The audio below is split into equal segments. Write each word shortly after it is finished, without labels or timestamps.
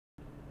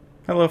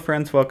Hello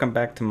friends, welcome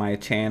back to my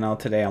channel.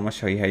 Today I'm going to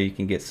show you how you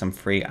can get some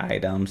free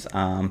items.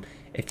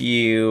 If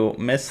you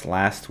missed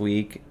last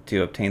week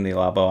to obtain the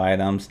Loubo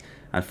items,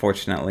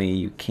 unfortunately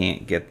you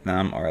can't get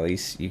them, or at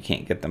least you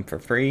can't get them for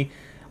free.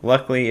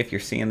 Luckily, if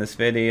you're seeing this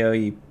video,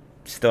 you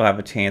still have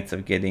a chance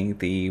of getting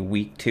the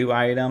week 2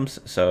 items.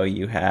 So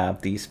you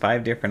have these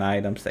 5 different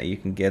items that you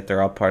can get.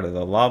 They're all part of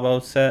the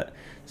Loubo set.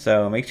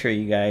 So make sure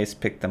you guys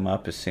pick them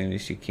up as soon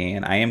as you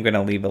can. I am going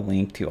to leave a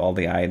link to all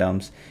the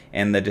items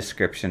in the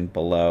description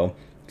below.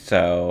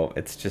 So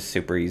it's just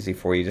super easy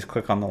for you. Just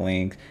click on the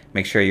link,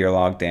 make sure you're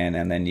logged in,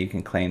 and then you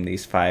can claim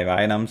these 5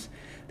 items.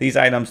 These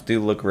items do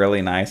look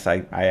really nice.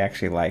 I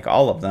actually like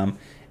all of them.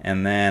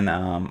 And then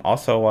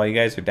also, while you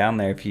guys are down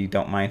there, if you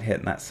don't mind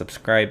hitting that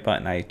subscribe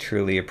button, I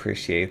truly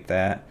appreciate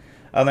that.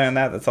 Other than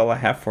that, that's all I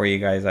have for you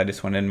guys. I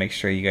just wanted to make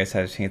sure you guys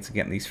had a chance of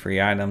getting these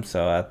free items.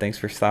 So thanks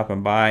for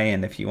stopping by.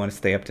 And if you want to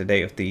stay up to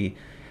date with the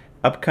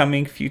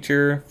upcoming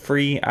future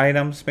free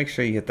items, make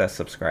sure you hit that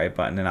subscribe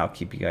button and I'll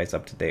keep you guys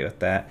up to date with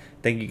that.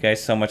 Thank you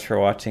guys so much for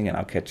watching, and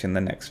I'll catch you in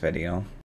the next video.